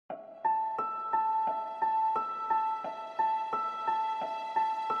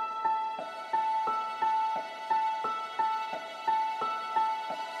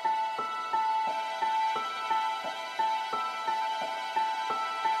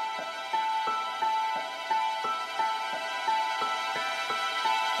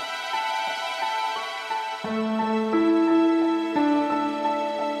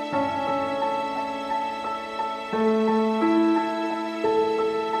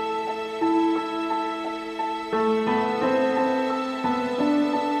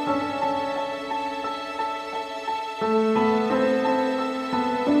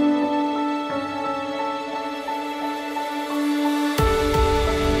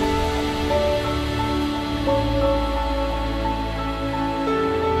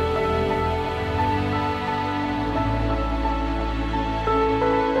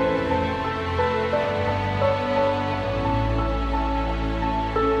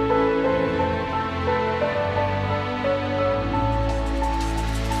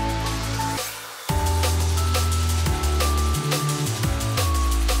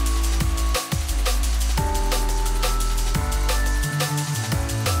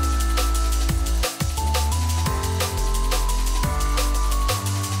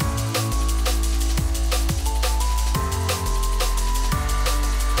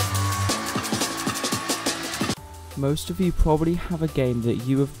Most of you probably have a game that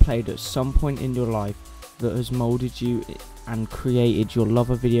you have played at some point in your life that has moulded you and created your love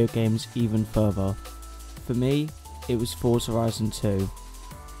of video games even further. For me, it was Forza Horizon 2.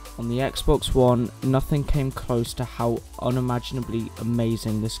 On the Xbox One, nothing came close to how unimaginably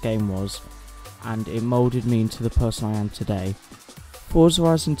amazing this game was, and it moulded me into the person I am today. Forza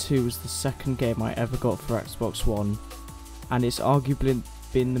Horizon 2 was the second game I ever got for Xbox One, and it's arguably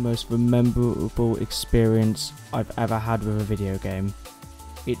been the most memorable experience I've ever had with a video game.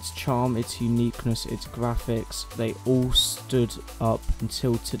 Its charm, its uniqueness, its graphics, they all stood up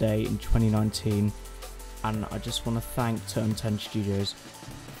until today in 2019, and I just want to thank Turn 10 Studios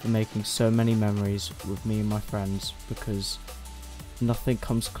for making so many memories with me and my friends, because nothing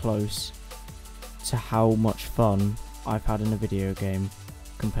comes close to how much fun I've had in a video game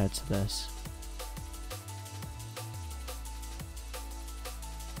compared to this.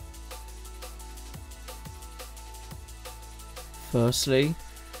 Firstly,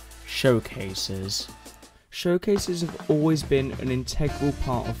 showcases. Showcases have always been an integral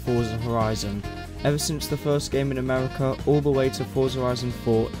part of Forza Horizon, ever since the first game in America all the way to Forza Horizon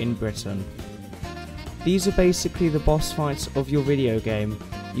 4 in Britain. These are basically the boss fights of your video game.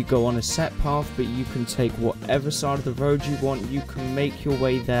 You go on a set path, but you can take whatever side of the road you want, you can make your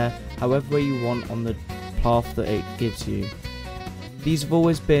way there however way you want on the path that it gives you. These have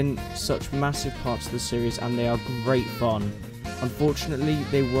always been such massive parts of the series, and they are great fun. Unfortunately,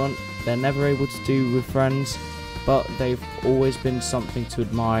 they're never able to do with friends, but they've always been something to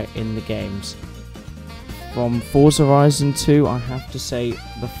admire in the games. From Forza Horizon 2, I have to say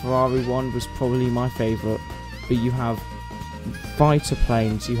the Ferrari one was probably my favourite, but you have fighter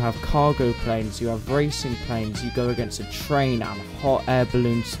planes, you have cargo planes, you have racing planes, you go against a train and hot air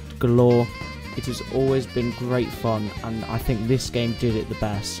balloons galore. It has always been great fun, and I think this game did it the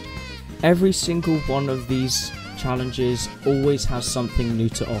best. Every single one of these challenges always has something new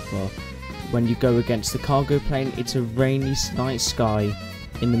to offer. When you go against the cargo plane, it's a rainy night sky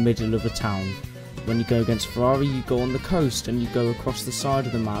in the middle of a town. When you go against Ferrari, you go on the coast and you go across the side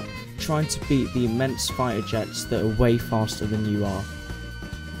of the map, trying to beat the immense fighter jets that are way faster than you are.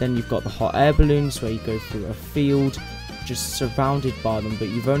 Then you've got the hot air balloons, where you go through a field just surrounded by them, but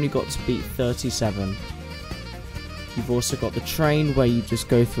you've only got to beat 37. You've also got the train, where you just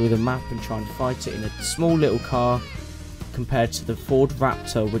go through the map and try and fight it in a small little car, compared to the Ford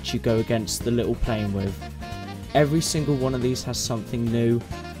Raptor, which you go against the little plane with. Every single one of these has something new,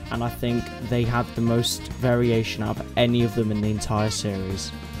 and I think they have the most variation out of any of them in the entire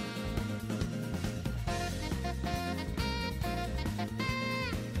series.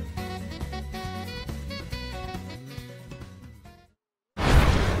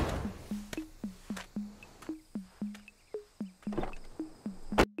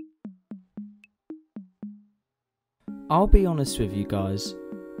 I'll be honest with you guys,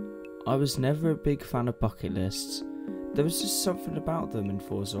 I was never a big fan of bucket lists. There was just something about them in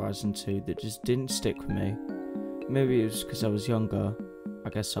Forza Horizon 2 that just didn't stick with me. Maybe it was because I was younger, I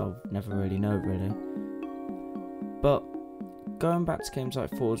guess I'll never really know really. But going back to games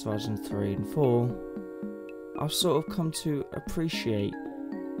like Forza Horizon 3 and 4, I've sort of come to appreciate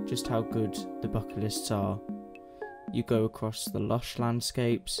just how good the bucket lists are. You go across the lush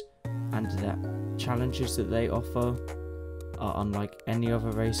landscapes, and the challenges that they offer are unlike any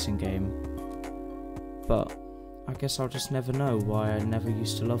other racing game. But I guess I'll just never know why I never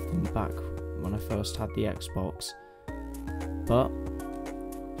used to love them back when I first had the Xbox. But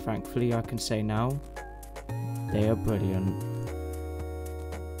thankfully I can say now, they are brilliant.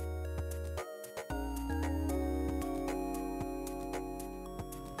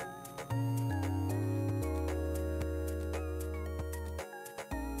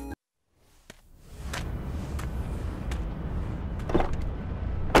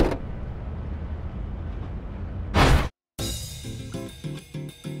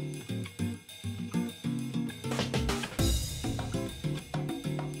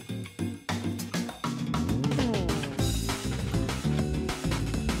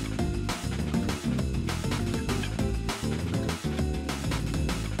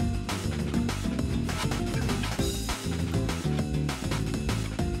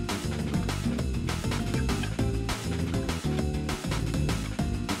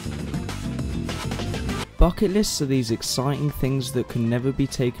 Bucket lists are these exciting things that can never be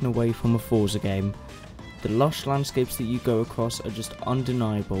taken away from a Forza game. The lush landscapes that you go across are just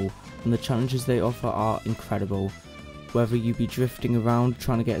undeniable, and the challenges they offer are incredible. Whether you be drifting around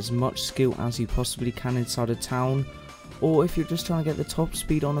trying to get as much skill as you possibly can inside a town, or if you're just trying to get the top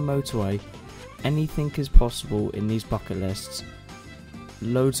speed on a motorway, anything is possible in these bucket lists.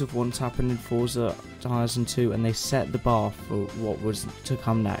 loads of what's happened in Forza Horizon 2, and they set the bar for what was to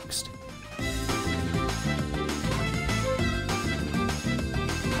come next.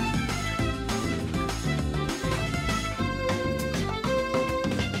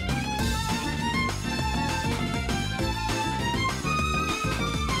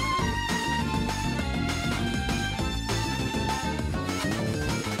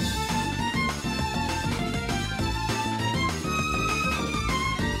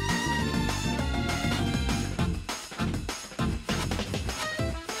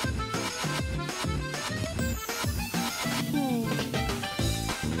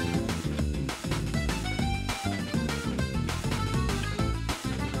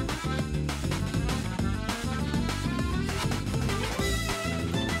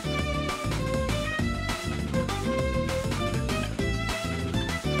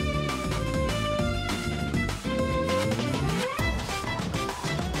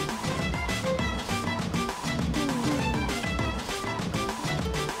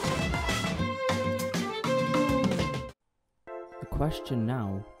 The question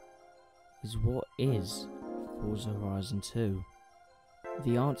now is, what is Forza Horizon 2?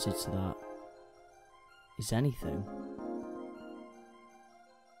 The answer to that is anything.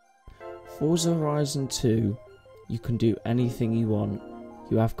 Forza Horizon 2, you can do anything you want.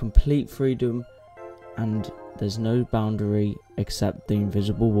 You have complete freedom and there's no boundary except the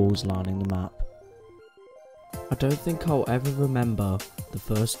invisible walls lining the map. I don't think I'll ever remember the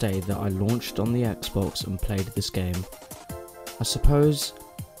first day that I launched on the Xbox and played this game. I suppose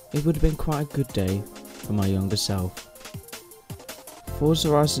it would have been quite a good day for my younger self. Forza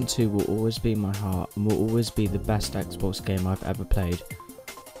Horizon 2 will always be in my heart and will always be the best Xbox game I've ever played.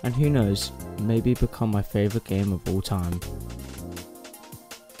 And who knows, maybe become my favourite game of all time.